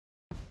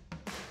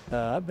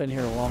I've been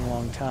here a long,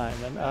 long time,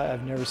 and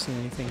I've never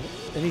seen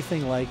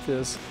anything like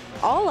this.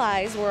 All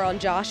eyes were on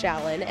Josh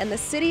Allen and the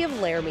city of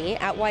Laramie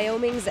at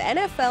Wyoming's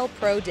NFL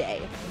Pro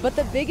Day. But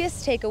the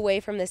biggest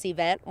takeaway from this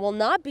event will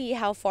not be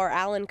how far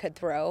Allen could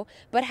throw,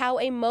 but how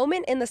a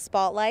moment in the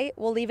spotlight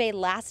will leave a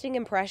lasting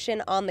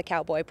impression on the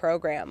Cowboy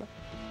program.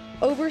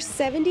 Over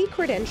 70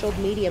 credentialed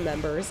media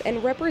members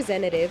and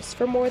representatives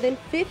from more than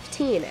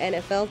 15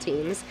 NFL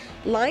teams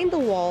lined the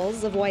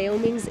walls of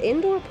Wyoming's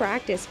indoor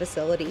practice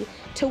facility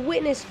to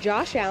witness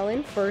Josh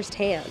Allen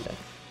firsthand.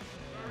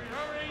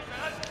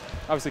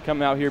 Obviously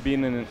coming out here,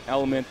 being in an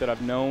element that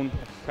I've known,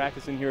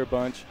 practicing here a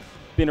bunch,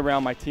 being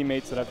around my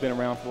teammates that I've been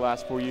around for the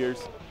last 4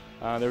 years,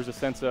 there was a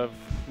sense of,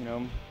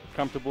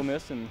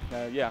 comfortableness, and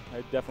yeah, I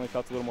definitely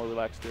felt a little more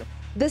relaxed here.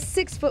 The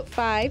 6'5",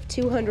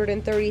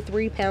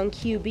 233-pound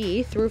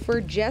QB threw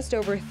for just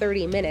over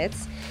 30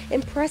 minutes,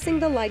 impressing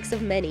the likes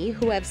of many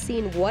who have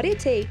seen what it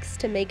takes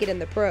to make it in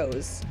the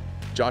pros.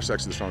 Josh is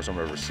actually the strongest I've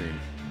ever seen.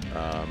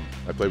 I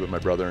played with my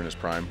brother in his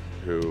prime,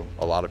 who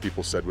a lot of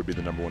people said would be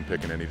the #1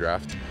 pick in any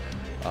draft.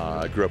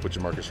 I grew up with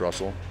Jamarcus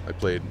Russell. I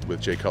played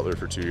with Jay Cutler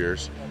for 2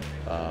 years.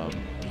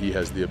 He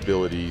has the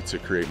ability to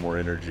create more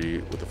energy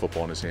with the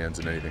football in his hands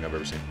than anything I've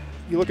ever seen.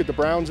 You look at the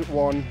Browns at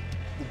 1,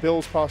 the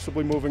Bills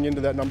possibly moving into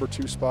that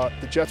 #2 spot,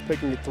 the Jets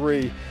picking at 3.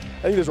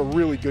 I think there's a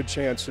really good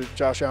chance that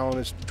Josh Allen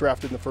is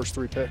drafted in the first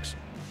 3 picks.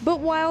 But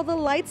while the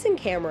lights and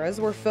cameras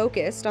were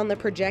focused on the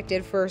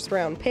projected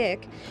first-round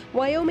pick,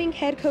 Wyoming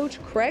head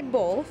coach Craig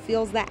Bohl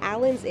feels that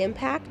Allen's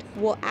impact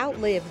will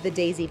outlive the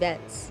day's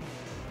events.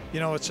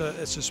 It's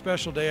a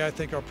special day. I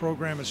think our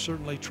program is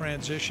certainly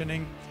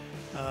transitioning.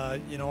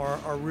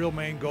 Our real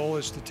main goal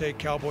is to take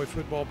Cowboy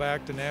football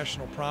back to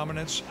national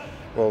prominence.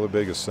 Well, the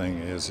biggest thing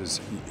is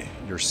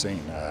you're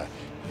seeing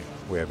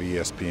we have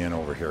ESPN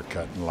over here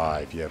cutting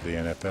live. You have the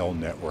NFL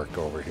Network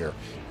over here.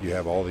 You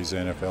have all these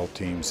NFL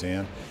teams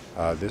in.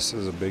 This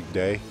is a big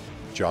day.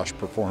 Josh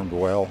performed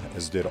well,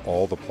 as did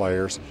all the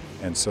players,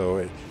 and so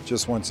it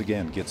just once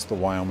again gets the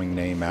Wyoming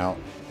name out,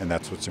 and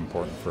that's what's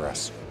important for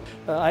us.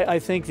 I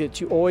think that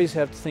you always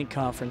have to think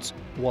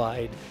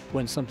conference-wide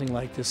when something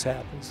like this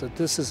happens. That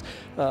this is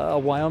a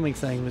Wyoming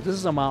thing, but this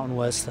is a Mountain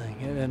West thing,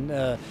 and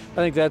I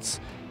think that's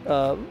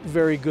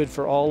very good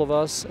for all of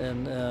us,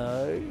 and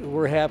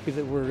we're happy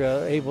that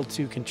we're able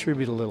to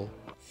contribute a little.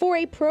 For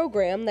a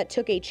program that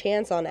took a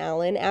chance on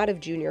Allen out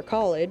of junior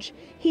college,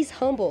 he's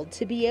humbled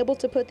to be able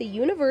to put the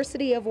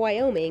University of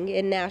Wyoming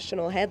in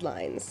national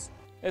headlines.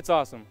 It's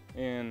awesome,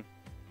 and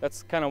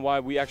that's kind of why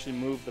we actually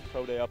moved the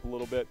Pro Day up a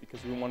little bit,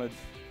 because we wanted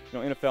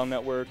NFL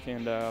Network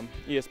and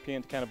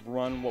ESPN to kind of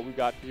run what we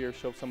got here,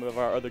 show some of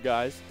our other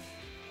guys.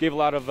 Gave a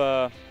lot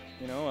of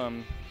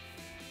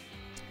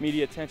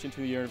media attention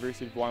to the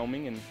University of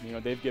Wyoming,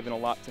 and they've given a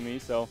lot to me,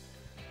 so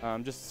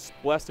I'm just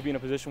blessed to be in a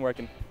position where I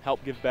can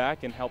help give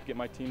back and help get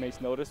my teammates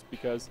noticed,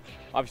 because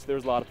obviously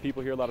there's a lot of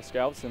people here, a lot of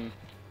scouts, and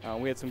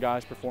we had some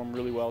guys perform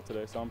really well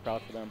today, so I'm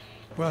proud for them.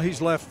 Well,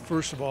 he's left,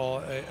 first of all,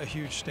 a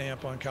huge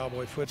stamp on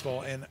Cowboy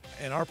football,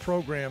 and our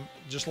program,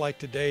 just like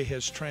today,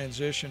 has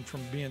transitioned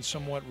from being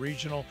somewhat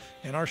regional,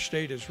 and our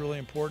state is really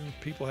important.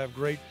 People have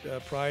great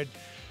pride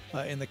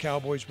in the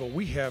Cowboys, but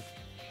we have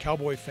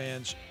Cowboy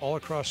fans all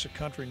across the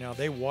country now.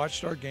 They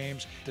watched our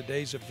games.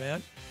 Today's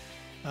event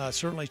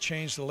certainly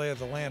changed the lay of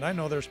the land. I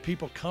know there's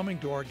people coming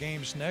to our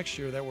games next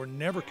year that were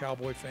never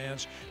Cowboy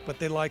fans, but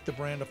they like the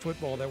brand of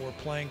football that we're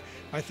playing.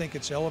 I think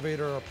it's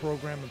elevated our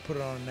program and put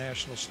it on a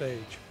national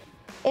stage.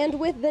 And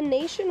with the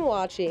nation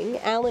watching,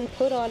 Allen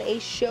put on a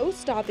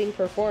show-stopping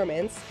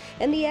performance,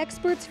 and the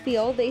experts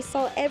feel they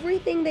saw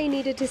everything they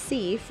needed to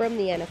see from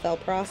the NFL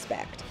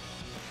prospect.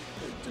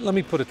 Let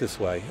me put it this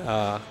way.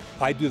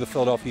 I do the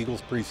Philadelphia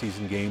Eagles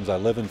preseason games. I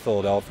live in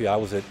Philadelphia. I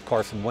was at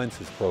Carson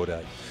Wentz's Pro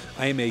Day.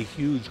 I am a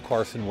huge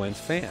Carson Wentz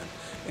fan,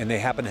 and they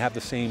happen to have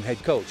the same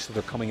head coach, so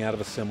they're coming out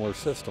of a similar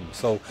system.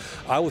 So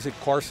I was at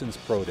Carson's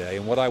Pro Day,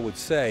 and what I would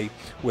say,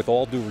 with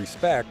all due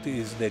respect,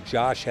 is that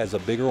Josh has a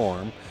bigger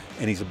arm,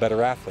 and he's a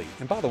better athlete.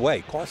 And by the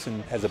way,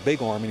 Carson has a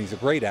big arm, and he's a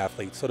great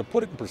athlete. So to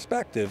put it in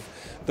perspective,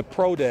 the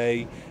Pro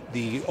Day,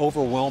 the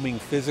overwhelming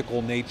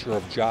physical nature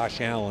of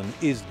Josh Allen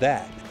is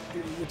that.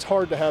 It's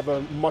hard to have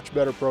a much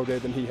better pro day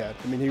than he had.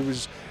 I mean, he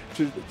was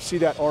to see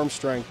that arm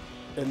strength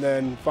and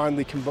then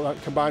finally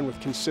combined with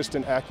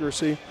consistent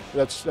accuracy.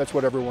 That's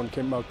what everyone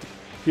came out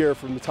here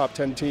from the top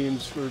 10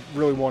 teams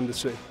really wanted to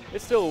see.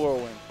 It's still a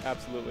whirlwind,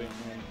 absolutely.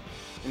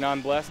 And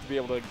I'm blessed to be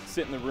able to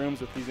sit in the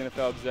rooms with these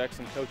NFL execs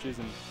and coaches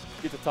and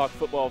get to talk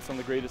football with some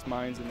of the greatest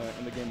minds in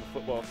the game of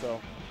football. So,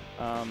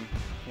 I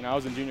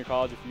was in junior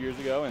college a few years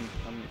ago, and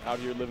I'm out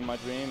here living my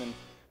dream, and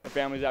my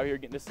family's out here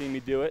getting to see me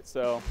do it.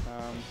 So,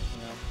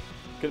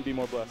 couldn't be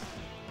more blessed.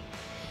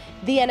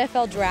 The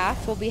NFL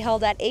Draft will be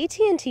held at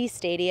AT&T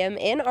Stadium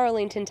in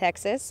Arlington,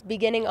 Texas,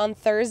 beginning on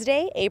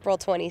Thursday, April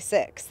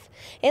 26th.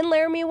 In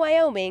Laramie,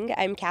 Wyoming,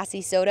 I'm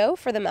Cassie Soto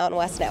for the Mountain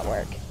West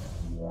Network.